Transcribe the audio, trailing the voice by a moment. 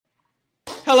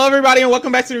Hello, everybody, and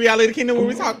welcome back to the Reality Kingdom, where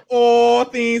we talk all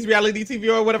things reality TV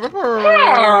or whatever.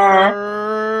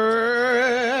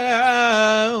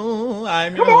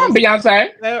 I'm Come your on, host.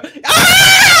 Beyonce.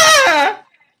 Ah!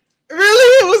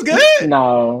 Really? It was good?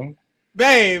 No.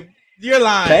 Babe, you're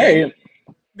lying. Hey.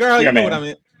 Girl, You're you a know what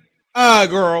man. I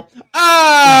meant. Girl.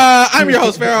 I'm your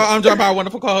host, Pharaoh. I'm joined by our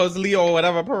wonderful co-host, Leo, or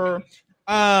whatever.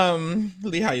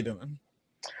 Lee, how you doing?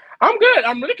 I'm good.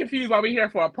 I'm really confused why we're here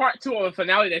for a part 2 of a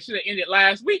finale that should have ended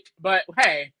last week. But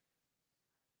hey.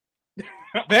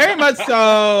 Very much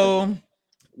so.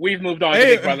 We've moved on to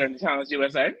Big Brother and the Challenge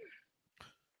USA.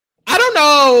 I don't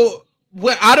know.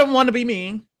 I don't want to be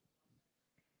mean.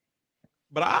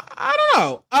 But I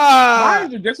don't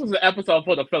know. This was an episode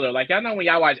for the filler. Like, y'all know when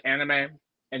y'all watch anime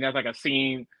and there's like a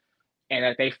scene and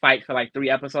that they fight for like 3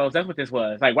 episodes? That's what this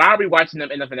was. Like, why are we watching them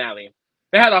in the finale?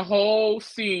 They had a whole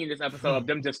scene this episode of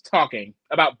them just talking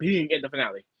about being in the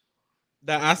finale.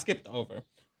 That I skipped over.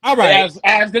 All right.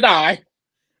 As did I.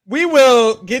 We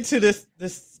will get to this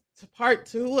part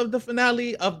 2 of the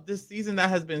finale of this season that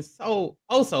has been so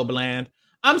bland.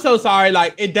 I'm so sorry.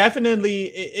 Like, it definitely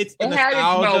it's the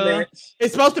nostalgia.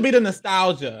 It's supposed to be the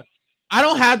nostalgia. I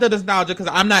don't have the nostalgia because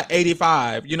I'm not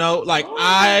 85. You know, like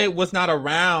I was not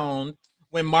around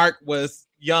when Mark was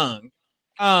young.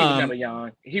 He was never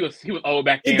young. He was old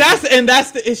back then. That's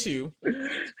the issue.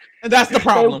 And that's the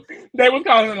problem. They was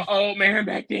calling him an old man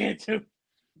back then too.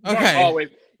 Okay. Always.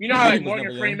 You know how like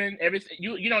Morgan Freeman,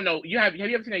 you don't know, have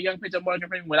you ever seen a young picture of Morgan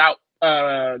Freeman without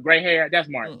gray hair? That's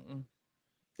Mark. Mm-mm.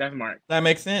 That's Mark. That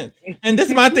makes sense. And this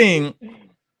is my thing.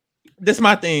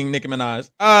 Nicki Minaj.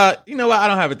 You know what? I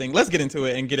don't have a thing. Let's get into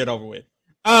it and get it over with.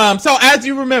 So as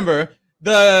you remember,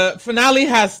 the finale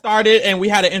has started and we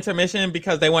had an intermission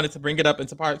because they wanted to bring it up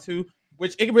into part 2,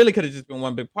 which it really could have just been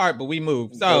one big part, but we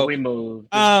moved. So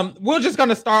we're just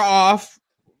gonna start off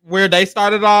where they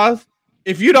started off.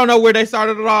 If you don't know where they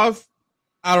started it off,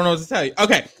 I don't know what to tell you.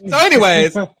 Okay. So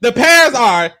anyways, the pairs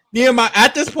are Nehemiah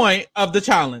at this point of the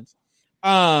challenge.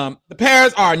 The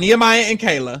pairs are Nehemiah and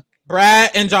Kayla,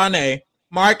 Brad and Jonna,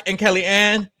 Mark and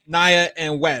Kellyanne, Nia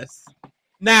and Wes.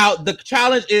 Now, the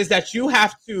challenge is that you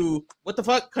have to,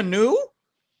 canoe?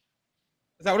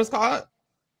 Is that what it's called?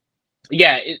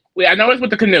 Yeah, I know it's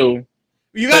with the canoe.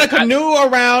 You got to canoe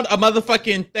around a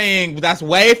motherfucking thing that's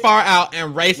way far out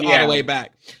and race all the way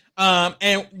back.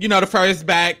 And, you know, the first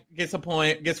back gets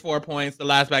 4 points. The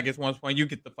last back gets 1 point. You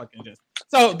get the fucking gist.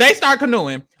 So they start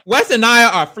canoeing. Wes and Nia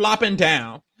are flopping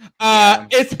down.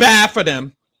 It's bad for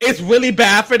them. It's really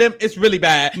bad for them. It's really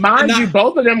bad. Mind you,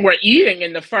 both of them were eating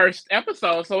in the first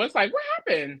episode, so it's like, what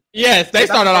happened? Yes, they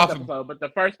started off. Episode, but the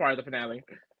first part of the finale.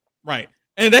 Right.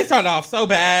 And they started off so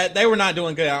bad. They were not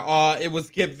doing good at all. It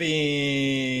was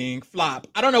giving flop.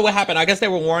 I don't know what happened. I guess they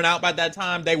were worn out by that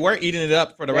time. They were eating it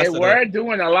up for the rest of the... They were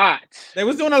doing a lot. They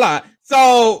was doing a lot.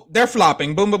 So they're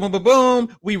flopping. Boom, boom, boom, boom,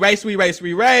 boom. We race.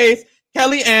 Kellyanne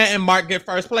and Mark get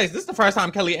first place. This is the first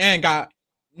time Kellyanne got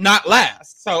not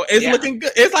last. So it's looking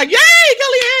good. It's like, yay,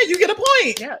 Kellyanne, you get a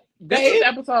point. Yeah. This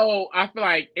episode, I feel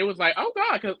like it was like, oh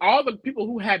God, because all the people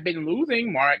who had been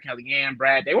losing, Mark, Kellyanne,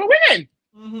 Brad, they were winning.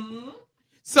 Mm-hmm.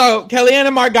 So Kellyanne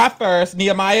and Mark got first.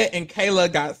 Nehemiah and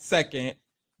Kayla got second.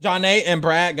 Jonna and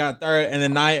Brad got third. And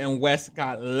then Nia and Wes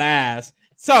got last.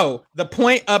 So the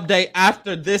point update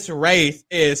after this race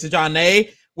is Jonna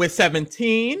with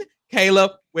 17,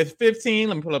 Kayla with 15.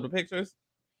 Let me pull up the pictures.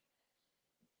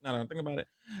 Now that I think about it.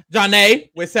 Jonna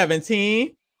with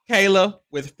 17, Kayla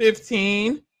with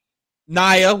 15,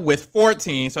 Nia with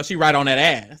 14. So she right on that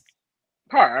ass.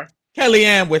 Her.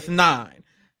 Kellyanne with 9.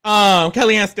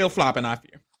 Kellyanne's still flopping, I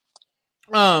fear.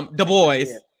 The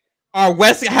boys are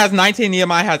Wes has 19,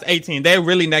 Nehemiah has 18. They're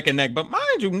really neck and neck. But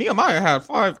mind you, Nehemiah had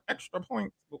 5 extra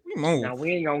points. But we moved. Now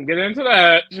we ain't gonna get into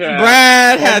that.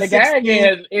 Brad has the gag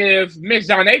is if Miss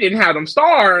Jonna didn't have them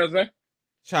stars,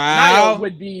 Nia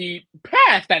would be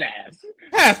past that ass.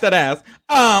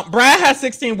 Brad has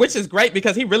 16, which is great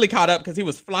because he really caught up because he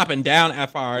was flopping down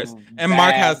at first. And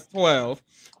Mark has 12.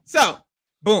 So,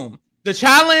 boom. The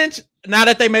challenge, now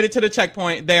that they made it to the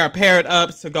checkpoint, they are paired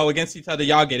up to go against each other.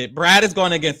 Y'all get it. Brad is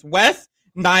going against Wes.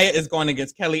 Nia is going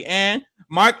against Kellyanne.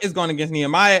 Mark is going against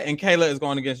Nehemiah. And Kayla is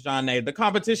going against Jonna. The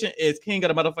competition is king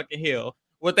of the motherfucking hill.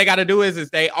 What they got to do is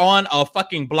they on a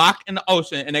fucking block in the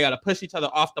ocean and they got to push each other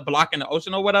off the block in the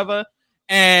ocean or whatever.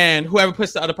 And whoever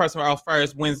pushes the other person off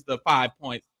first wins the 5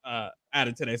 points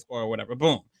added to their score or whatever.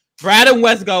 Boom. Brad and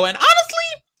Wes go. And honestly,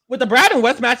 with the Brad and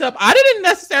Wes matchup, I didn't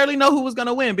necessarily know who was going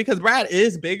to win because Brad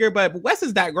is bigger, but Wes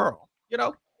is that girl, you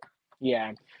know?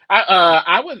 Yeah.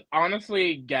 I was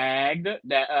honestly gagged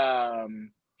that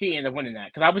he ended up winning that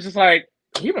because I was just like,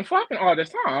 he been fucking all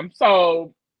this time.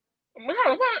 So, how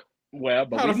the fuck? Well,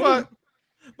 but How we the fuck? moved.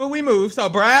 But we move. So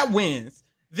Brad wins.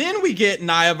 Then we get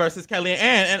Nia versus Kellyanne.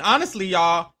 And honestly,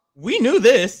 y'all, we knew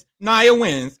this. Nia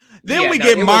wins. Then we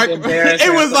get Mark.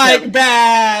 It was like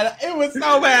bad. It was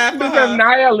so bad because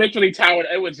Nia literally towered.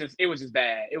 It was just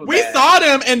bad. We saw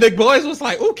them, and the boys was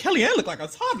like, "Oh, Kellyanne looked like a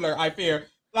toddler." I fear.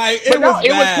 Like it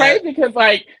was crazy because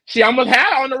like she almost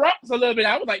had her on the ropes a little bit.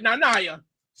 I was like, "No, Nia."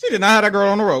 She did not have that girl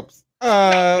on the ropes.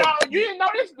 No, you didn't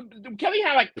notice. Kelly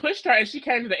had like pushed her, and she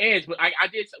came to the edge. But I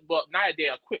did. Well, Nia did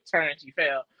a quick turn, and she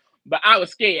fell. But I was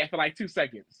scared for like 2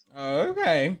 seconds.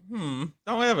 Okay. Don't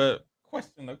ever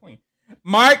question the queen.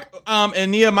 Mark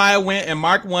and Nehemiah went, and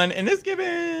Mark won, and it's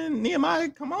giving Nehemiah,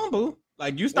 come on, boo.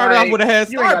 Like you started off with a head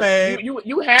start, babe.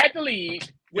 You had to lead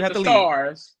with the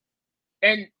stars,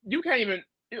 and you can't even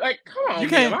like. Come on,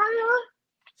 Nehemiah.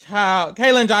 Child,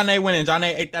 Kayla and Janae winning.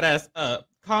 Janae ate that ass up.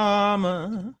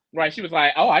 Karma. Right, she was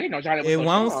like, "Oh, I didn't know Janae was it so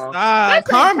won't strong." stop.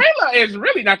 Kayla is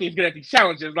really not good at these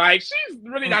challenges. Like she's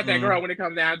really not that girl when it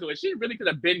comes down to it. She really could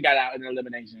have been got out in an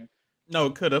elimination. No,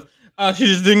 could have. She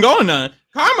just didn't go in none.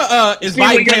 Karma is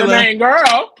biting Kayla. Main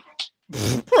girl.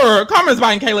 Karma's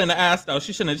biting Kayla in the ass though.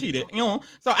 She shouldn't have cheated. You know.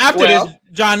 So after this,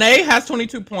 Janae has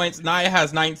 22 points. Nia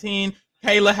has 19.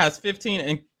 Kayla has 15,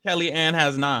 and Kellyanne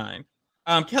has 9.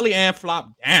 Kellyanne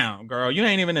flopped down, girl. You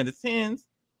ain't even in the 10s.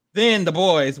 Then the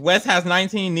boys. Wes has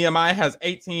 19. Nehemiah has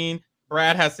 18.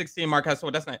 Brad has 16. Mark has 4.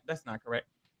 That's not correct.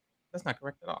 That's not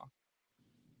correct at all.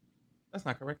 That's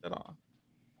not correct at all.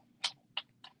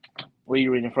 What are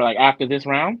you reading for? Like after this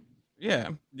round? Yeah.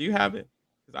 Do you have it?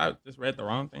 Because I just read the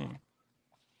wrong thing.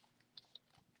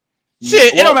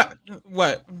 Shit. It don't matter.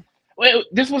 What? Wait,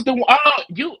 this was the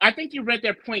I think you read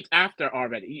their points after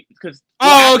already because.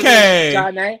 Okay.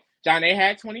 Janae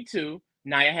had 22.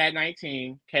 Nia had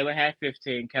 19. Kayla had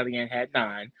 15. Kellyanne had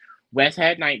 9. Wes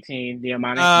had 19.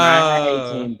 Nehemiah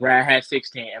had 18. Brad had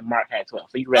 16. And Mark had 12.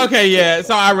 So you read. Okay, yeah.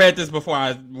 So I read this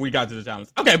before we got to the challenge.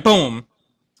 Okay, boom.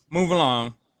 Move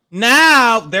along.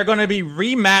 Now they're going to be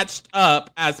rematched up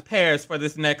as pairs for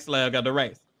this next leg of the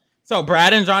race. So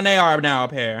Brad and Janae are now a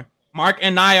pair. Mark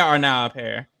and Nia are now a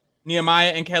pair.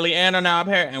 Nehemiah and Kellyanne are now a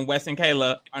pair. And Wes and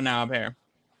Kayla are now a pair.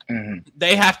 Mm-hmm.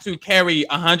 They have to carry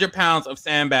 100 pounds of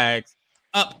sandbags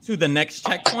up to the next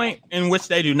checkpoint in which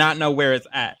they do not know where it's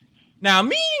at. Now,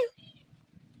 me,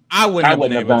 I wouldn't have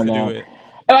been able to do it.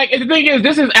 Like the thing is,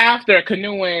 this is after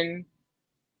canoeing,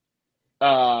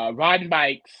 riding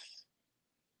bikes,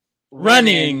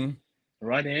 running.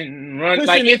 Like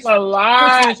it's a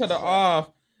lot. Pushing each other off.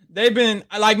 They've been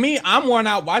like me. I'm worn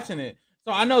out watching it,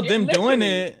 so I know them doing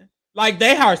it. Like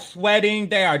they are sweating.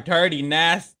 They are dirty,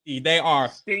 nasty. They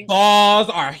are balls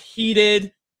are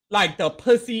heated. Like the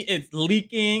pussy is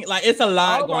leaking. Like it's a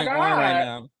lot going on right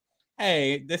now.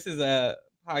 Hey, this is a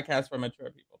podcast for mature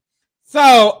people.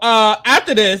 So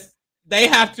after this, they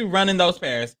have to run in those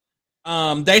pairs.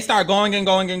 They start going and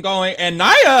going and going. And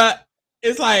Nia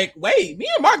is like, wait, me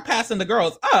and Mark passing the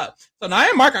girls up. So Nia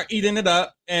and Mark are eating it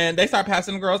up. And they start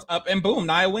passing the girls up. And boom,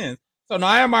 Nia wins. So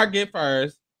Nia and Mark get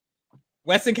first.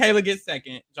 Wes and Kayla get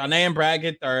second. Janae and Brad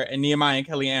get third. And Nehemiah and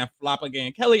Kellyanne flop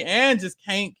again. Kellyanne just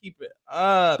can't keep it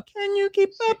up. Can you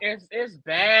keep up? It's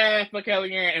bad for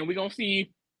Kellyanne. And we're going to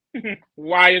see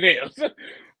why it is.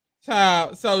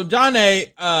 So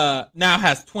Janae now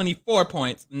has 24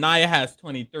 points. Nia has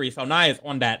 23. So Nia is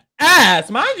on that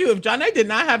ass. Mind you, if Janae did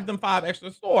not have them 5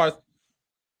 extra stores,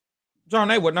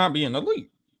 Janae would not be in the lead.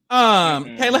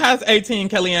 Kayla has 18.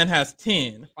 Kellyanne has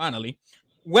 10. Finally.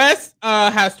 Wes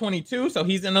has 22, so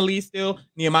he's in the lead still.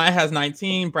 Nehemiah has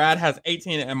 19, Brad has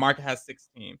 18, and Mark has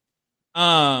 16.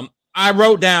 I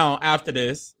wrote down after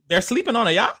this, they're sleeping on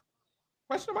a yacht?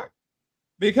 Question mark?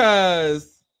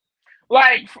 Because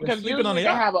usually they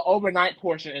have an overnight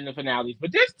portion in the finales, but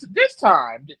this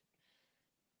time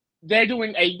they're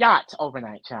doing a yacht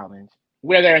overnight challenge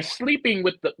where they're sleeping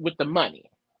with the money.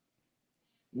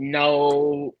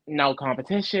 No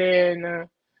competition.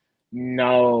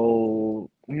 No,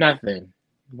 nothing.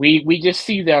 We just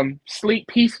see them sleep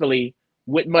peacefully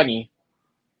with money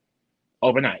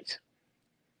overnight.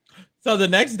 So the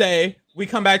next day, we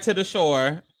come back to the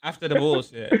shore after the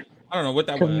bullshit. I don't know what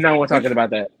that was. No one's talking about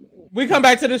that. We come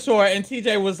back to the shore, and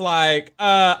TJ was like,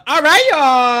 all right,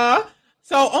 y'all.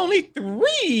 So only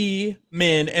 3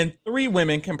 men and 3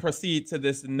 women can proceed to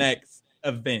this next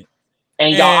event.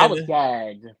 And y'all, I was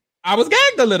gagged. I was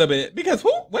gagged a little bit because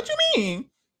what you mean?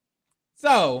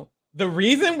 So the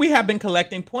reason we have been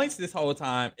collecting points this whole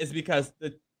time is because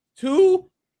the 2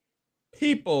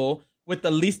 people with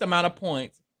the least amount of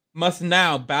points must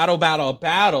now battle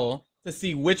to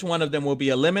see which one of them will be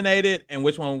eliminated and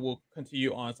which one will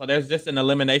continue on. So there's just an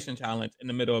elimination challenge in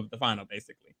the middle of the final,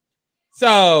 basically.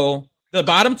 So The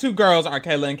bottom two girls are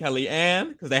Kayla and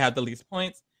Kellyanne because they have the least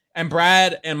points, and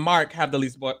Brad and Mark have the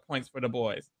least points for the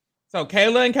boys. So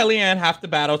Kayla and Kellyanne have to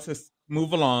battle to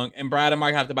move along, and Brad and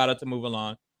Mark have to battle to move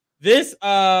along. This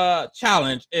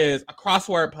challenge is a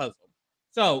crossword puzzle.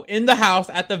 So in the house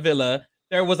at the villa,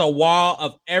 there was a wall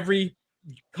of every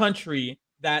country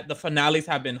that the finales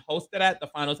have been hosted at, the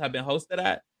finals have been hosted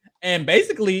at. And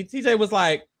basically, TJ was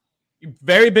like,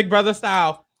 very Big Brother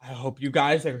style, I hope you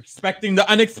guys are expecting the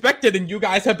unexpected, and you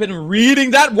guys have been reading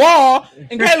that wall.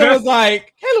 And Kayla was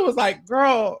like,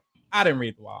 girl, I didn't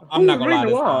read the wall. I'm not gonna lie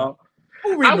to you.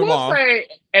 Who read the wall? Say,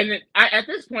 and at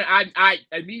this point, I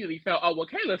immediately felt, oh well,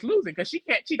 Kayla's losing because she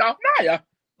can't cheat off Naya.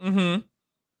 Mm-hmm.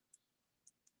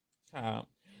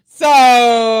 So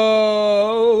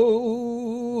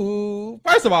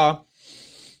first of all,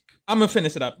 I'm gonna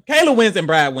finish it up. Kayla wins and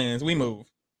Brad wins. We move.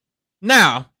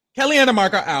 Now, Kellyanne and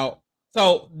Mark are out.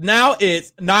 So now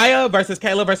it's Naya versus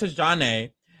Kayla versus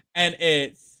Jonna, and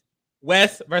it's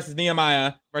Wes versus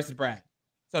Nehemiah versus Brad.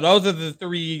 So those are the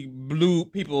three blue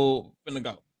people finna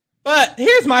go. But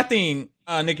here's my thing,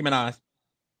 Nicki Minaj.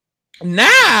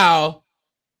 Now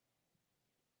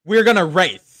we're gonna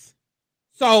race.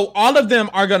 So all of them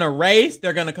are gonna race.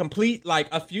 They're gonna complete like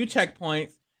a few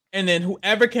checkpoints, and then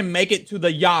whoever can make it to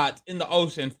the yacht in the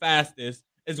ocean fastest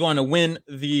is going to win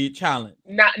the challenge.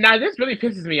 Now this really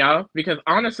pisses me off because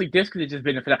honestly, this could have just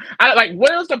been a finale.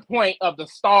 What is the point of the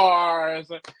stars,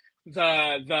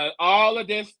 the all of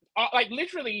this? Like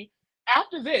literally,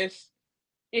 after this,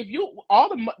 if you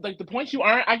the points you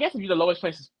earn, I guess if you're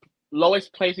the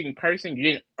lowest placing person, you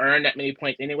didn't earn that many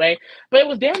points anyway. But it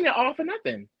was damn near all for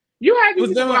nothing. You had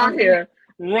to go out here,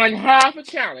 run half a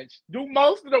challenge, do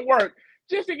most of the work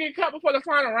just to get cut before the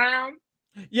final round.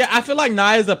 Yeah, I feel like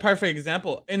Naya is a perfect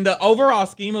example. In the overall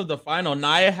scheme of the final,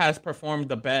 Naya has performed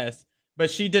the best,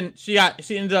 but she didn't. She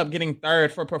ended up getting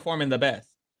third for performing the best,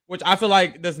 which I feel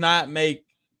like does not make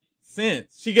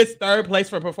sense. She gets third place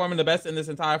for performing the best in this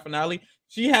entire finale.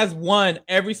 She has won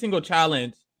every single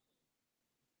challenge.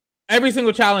 Every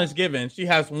single challenge given, she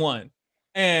has won.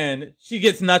 And she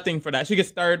gets nothing for that. She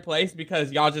gets third place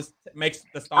because y'all just makes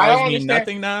the stars mean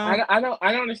nothing now. I don't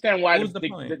understand why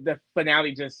the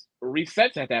finale just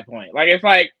resets at that point. Like it's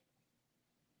like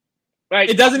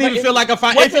it doesn't even feel like a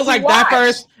final. It feels like that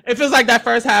first. It feels like that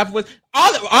first half was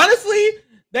honestly.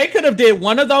 They could have did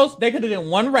one of those. They could have did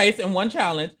one race and one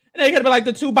challenge, and they could have been like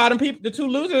the two bottom people, the two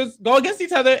losers go against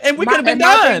each other, and we could have been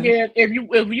done. If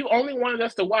you only wanted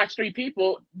us to watch three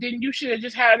people, then you should have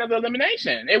just had another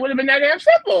elimination. It would have been that damn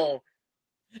simple.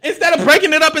 Instead of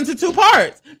breaking it up into two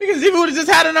parts, because if we would have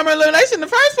just had a number elimination in the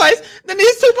first place, then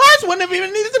these two parts wouldn't have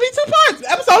even needed to be two parts.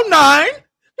 Episode 9 could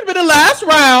have been the last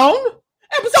round.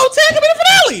 Episode 10 could be the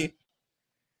finale.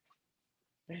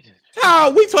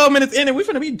 We 12 minutes in and we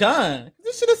finna be done.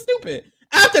 This shit is stupid.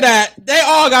 After that, they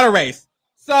all got a race.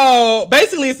 So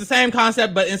basically it's the same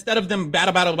concept, but instead of them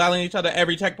battling each other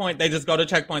every checkpoint, they just go to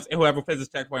checkpoints and whoever finishes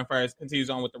checkpoint first continues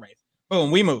on with the race.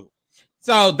 Boom, we move.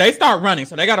 So they start running,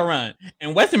 so they gotta run.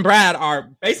 And Wes and Brad are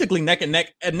basically neck and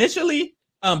neck initially,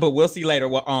 but we'll see later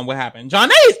what happened.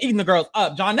 Jonna is eating the girls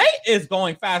up. Jonna is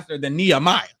going faster than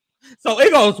Nehemiah. So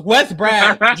it goes Wes,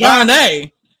 Brad,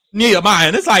 Jonna, Nehemiah,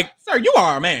 and it's like, sir, you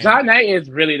are a man. Jonna is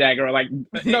really that girl. Like,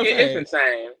 it's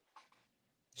insane.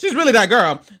 She's really that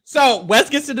girl. So Wes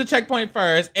gets to the checkpoint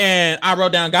first, and I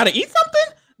wrote down, gotta eat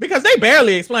something? Because they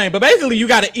barely explain. But basically, you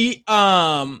gotta eat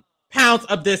pounds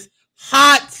of this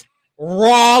hot,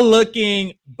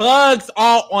 raw-looking, bugs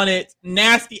all on it,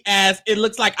 nasty ass. It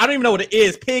looks like, I don't even know what it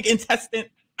is, pig intestine.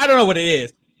 I don't know what it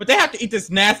is. But they have to eat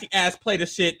this nasty ass plate of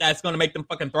shit that's gonna make them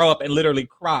fucking throw up and literally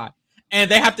cry.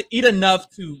 And they have to eat enough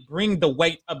to bring the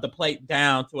weight of the plate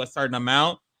down to a certain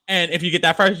amount. And if you get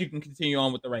that first, you can continue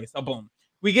on with the race. So boom.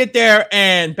 We get there,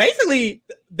 and basically,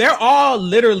 they're all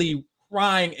literally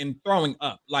crying and throwing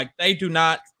up. Like, they do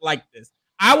not like this.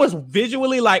 I was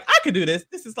visually like, I could do this.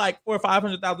 This is like $400,000 or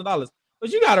 $500,000.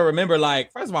 But you got to remember,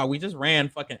 like, first of all, we just ran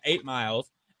fucking 8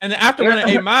 miles. And then after running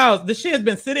 8 miles, the shit has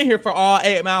been sitting here for all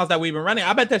 8 miles that we've been running.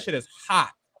 I bet that shit is hot.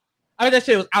 I bet that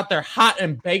shit was out there hot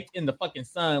and baked in the fucking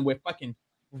sun with fucking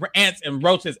ants and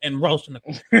roaches and roasting.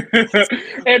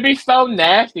 It'd be so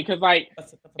nasty because, like,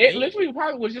 it literally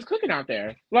probably was just cooking out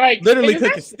there. Like, literally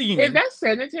cooking, steaming. Is that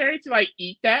sanitary to like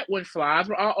eat that when flies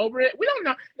were all over it? We don't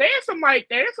know. They're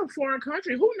in some foreign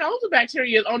country. Who knows what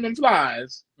bacteria is on them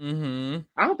flies? Mm-hmm.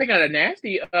 I don't think I had a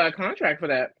nasty contract for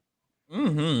that.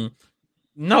 Mm-hmm.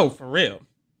 No, for real.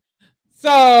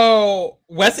 So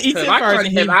Wes eats it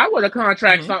first. If I were to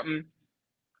contract something,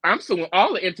 I'm suing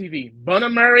all the MTV.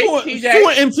 Bunna Murray, TJ.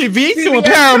 Suing MTV, suing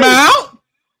Paramount.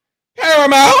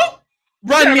 Paramount.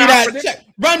 Run me that check.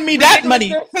 Run me that money.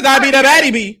 Because I be the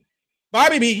baddie bee.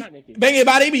 Barbie bee. Bang it,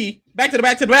 body bee. Back to the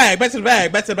back to the bag. Back to the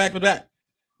bag. Back to the back to the back.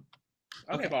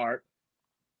 Okay, Bart.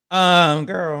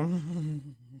 Girl.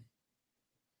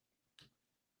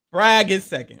 Brad gets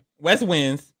second. Wes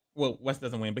wins. Well, Wes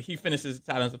doesn't win, but he finishes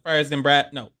the challenge first. Then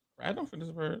Brad don't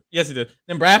finish first. Yes, he did.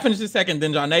 Then Brad finishes second.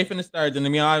 Then Janae finished third. Then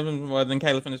then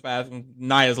Kayla finished fast. And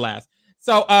Naya's last.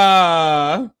 So,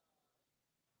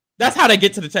 that's how they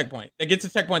get to the checkpoint. They get to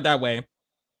the checkpoint that way.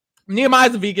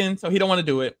 Nehemiah's a vegan, so he don't want to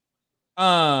do it.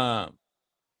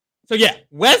 So yeah,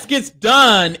 Wes gets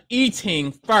done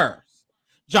eating first.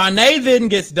 Janae then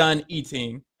gets done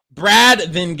eating. Brad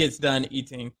then gets done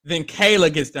eating. Then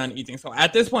Kayla gets done eating. So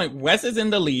at this point, Wes is in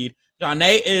the lead.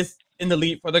 Janae is in the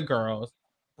lead for the girls.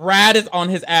 Brad is on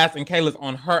his ass and Kayla's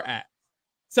on her ass.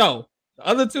 So the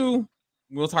other two,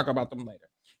 we'll talk about them later.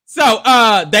 So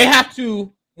they have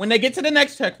to, when they get to the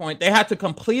next checkpoint, they have to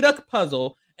complete a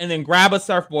puzzle and then grab a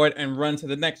surfboard and run to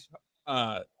the next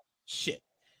shit.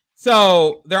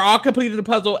 So they're all completed the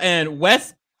puzzle, and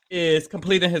Wes is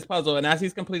completing his puzzle. And as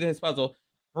he's completing his puzzle,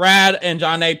 Brad and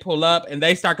Janae pull up and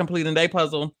they start completing their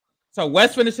puzzle. So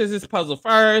Wes finishes his puzzle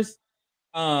first.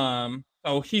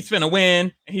 So he's finna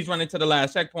win, and he's running to the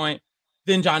last checkpoint.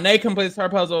 Then Janae completes her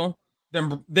puzzle.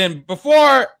 Then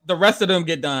before the rest of them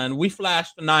get done, we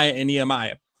flash to Naya and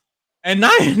Nehemiah. And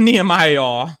Naya and Nehemiah,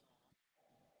 y'all,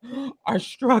 are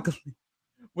struggling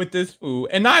with this food.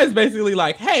 And Naya's basically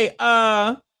like, hey, if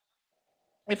I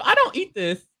don't eat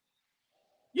this,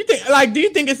 do you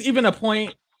think it's even a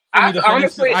point?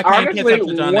 Honestly,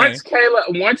 once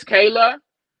Kayla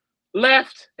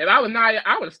left, if I was Naya,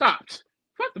 I would have stopped.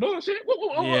 Fuck the bullshit.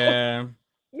 Yeah.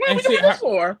 What are we doing this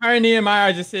for? Her and Nehemiah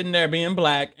are just sitting there being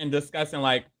black and discussing,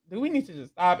 like, do we need to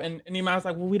just stop? And Nehemiah's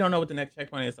like, well, we don't know what the next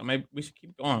checkpoint is, so maybe we should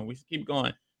keep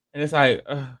going. And it's like,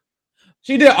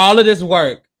 she did all of this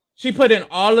work. She put in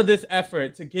all of this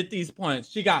effort to get these points.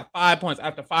 She got 5 points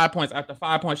after 5 points after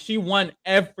 5 points. She won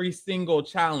every single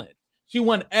challenge. She's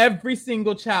the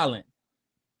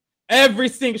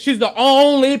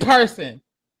only person.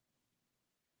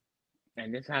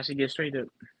 And this is how she gets straight up.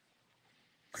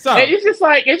 So it's just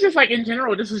like in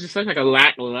general, this was just such like a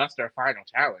lackluster final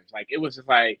challenge. Like it was just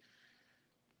like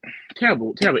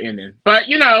terrible ending. But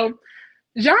Johnny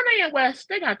and Wes,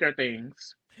 they got their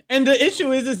things. And the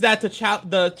issue is that the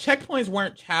checkpoints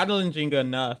weren't challenging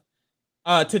enough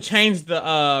to change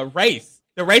the race.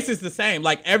 The race is the same.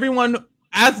 Like everyone,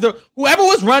 whoever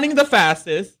was running the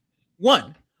fastest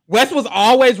won. Wes was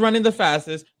always running the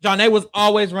fastest. Janae was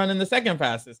always running the second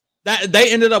fastest. That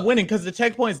they ended up winning because the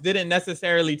checkpoints didn't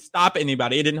necessarily stop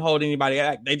anybody. It didn't hold anybody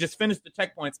back. They just finished the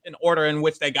checkpoints in order in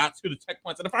which they got to the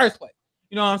checkpoints in the first place.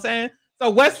 You know what I'm saying?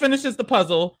 So Wes finishes the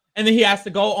puzzle, and then he has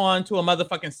to go on to a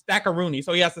motherfucking stack-a-rooney.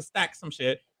 So he has to stack some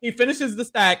shit. He finishes the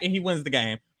stack, and he wins the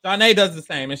game. Janae does the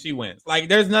same, and she wins. Like,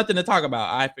 there's nothing to talk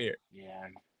about, I fear. Yeah.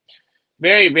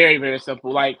 Very, very, very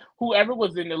simple. Like, whoever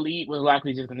was in the lead was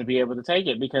likely just going to be able to take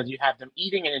it because you have them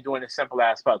eating and then doing a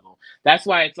simple-ass puzzle. That's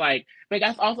why it's like, but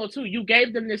that's also, too, you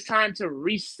gave them this time to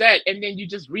reset, and then you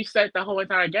just reset the whole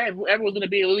entire game. Whoever was going to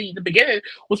be in the lead in the beginning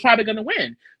was probably going to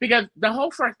win because the whole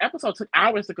first episode took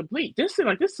hours to complete. This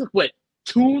took, what,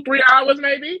 2-3 hours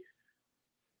maybe?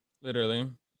 Literally.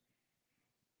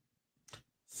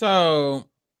 So,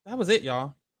 that was it,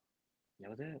 y'all.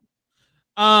 That was it.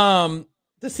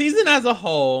 The season as a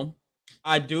whole,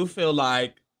 I do feel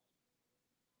like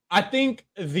I think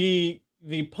the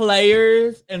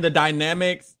players and the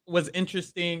dynamics was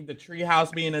interesting. The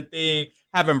treehouse being a thing,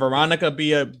 having Veronica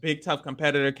be a big tough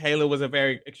competitor. Kayla was a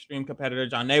very extreme competitor.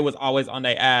 Janae was always on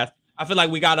their ass. I feel like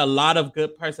we got a lot of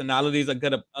good personalities,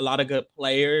 a lot of good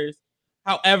players.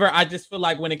 However, I just feel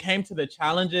like when it came to the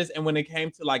challenges and when it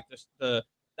came to like the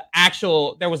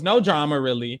actual, there was no drama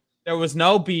really. There was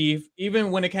no beef.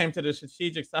 Even when it came to the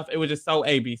strategic stuff, it was just so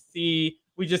ABC.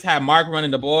 We just had Mark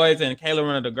running the boys and Kayla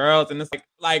running the girls. And it's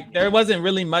like there wasn't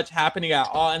really much happening at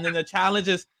all. And then the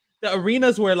challenges, the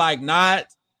arenas were like not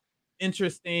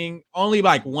interesting. Only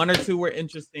like 1 or 2 were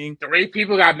interesting. 3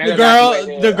 people got mad.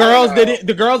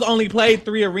 The girls only played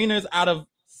 3 arenas out of,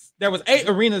 there was 8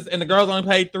 arenas and the girls only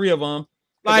played 3 of them.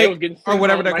 Like, or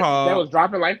whatever they're called. They was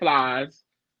dropping like flies.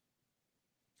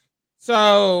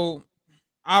 So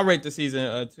I'll rate the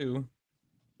season 2.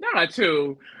 Not a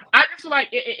 2. I just feel like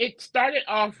it started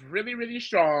off really, really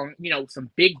strong. You know, some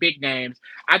big names.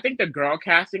 I think the girl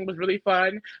casting was really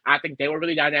fun. I think they were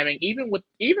really dynamic. Even with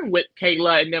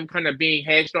Kayla and them kind of being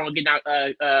headstrong, getting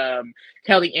out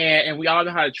Kelly and we all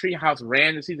know how the treehouse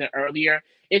ran the season earlier.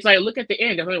 It's like look at the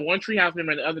end. There's only one treehouse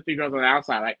member and the other three girls on the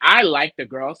outside. Like I like the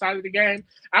girl side of the game.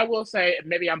 I will say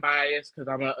maybe I'm biased because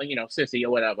I'm a sissy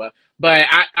or whatever. But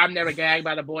I'm never gagged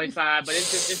by the boy side. But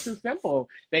it's too simple.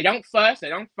 They don't fuss. They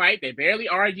don't fight. They barely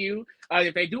argue.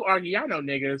 If they do argue, y'all know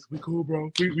niggas. We cool,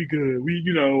 bro. We good.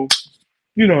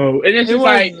 And it's just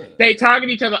like they target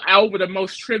each other over the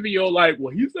most trivial, like,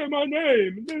 well, he said my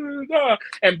name,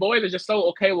 and boys are just so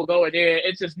okay with going in.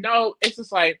 It's just it's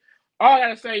just like all I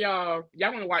gotta say, y'all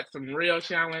want to watch some real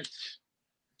challenge?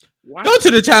 Go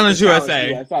to the Challenge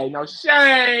USA. No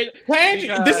shade.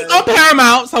 This is on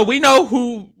Paramount, so we know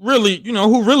who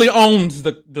really owns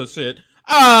the shit.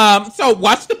 So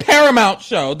watch the Paramount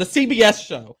show, the CBS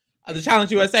show, the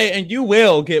Challenge USA, and you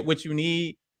will get what you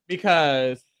need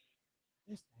because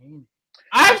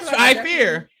I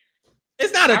fear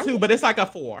it's not a 2, but it's like a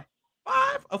 4,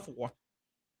 5, a 4.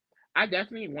 I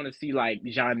definitely want to see like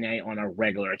Janae on a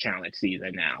regular challenge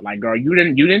season now. Like, girl, you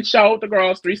didn't show the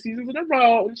girls 3 seasons in a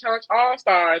row in Challenge All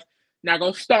Stars. Now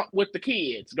go stump with the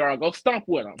kids, girl. Go stump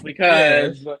with them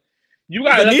because you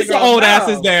got Nisa old ass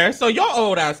is there, so your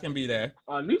old ass can be there.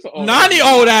 Nani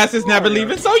old ass is never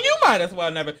leaving, so you might as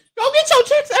well never go get your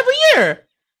chicks every year.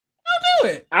 Don't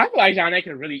do it. I feel like Janae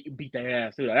can really beat their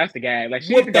ass too. That's the game. Like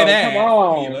she Whoop that ass, come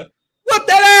on, Camila. Whoop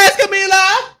that ass,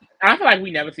 Camila. I feel like we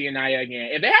never see Anaya again.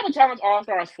 If they have a Challenge All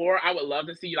Stars 4, I would love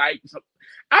to see like.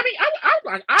 I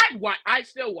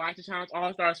still watch the Challenge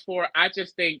All Stars 4. I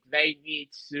just think they need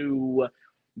to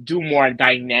do more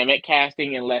dynamic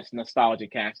casting and less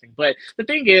nostalgic casting. But the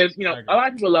thing is, a lot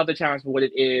of people love the challenge for what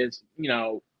it is.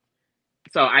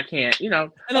 So I can't, And a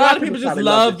lot of people just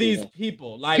love these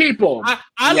people. Like people.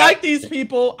 I like these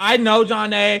people. I know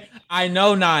Janae. I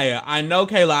know Naya. I know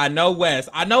Kayla. I know Wes.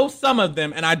 I know some of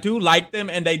them, and I do like them,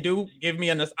 and they do give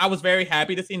me I was very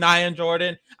happy to see Naya and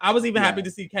Jordan. I was even happy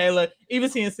to see Kayla. Even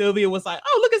seeing Sylvia was like,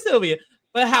 oh, look at Sylvia.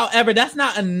 But however, that's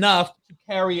not enough to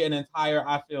carry an entire,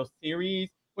 I feel, series,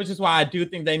 which is why I do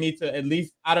think they need to at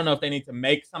least, I don't know if they need to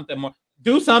make something more.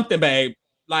 Do something, babe.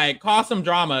 Like, cause some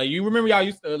drama. You remember y'all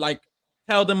used to, like,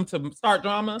 tell them to start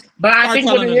drama, but I think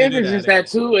what it is just that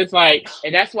too. It's like,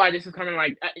 and that's why this is coming.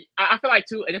 Like, I feel like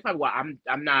too, and it's like, well, I'm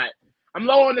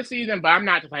low on the season, but I'm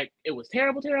not just like it was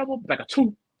terrible, like a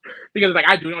 2, because like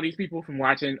I do know these people from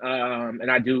watching,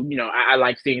 and I do, I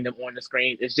like seeing them on the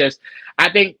screen. It's just, I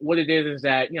think what it is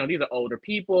that these are older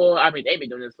people. I mean, they've been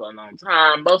doing this for a long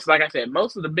time. Like I said,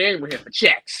 most of the men were here for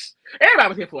checks. Everybody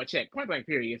was here for a check, point blank,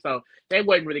 period. So they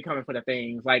wasn't really coming for the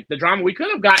things like the drama we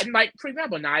could have gotten. Like, for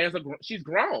example, Naya's she's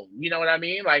grown. You know what I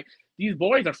mean? Like, these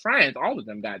boys are friends, all of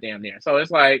them, goddamn near. So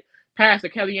it's like past the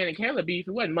Kellyanne and Kayla beef,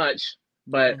 it wasn't much,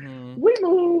 but we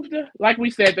moved. Like we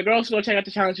said, the girls should check out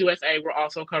the Challenge USA. We're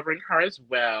also covering her as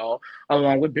well,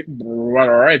 along with Big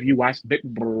Brother. If you watch Big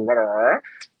Brother.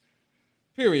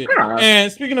 Period.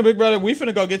 And speaking of Big Brother, we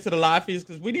finna go get to the live feeds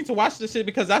because we need to watch this shit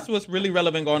because that's what's really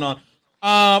relevant going on.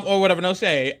 Or whatever, no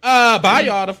shade. Bye,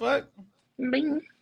 y'all. The fuck?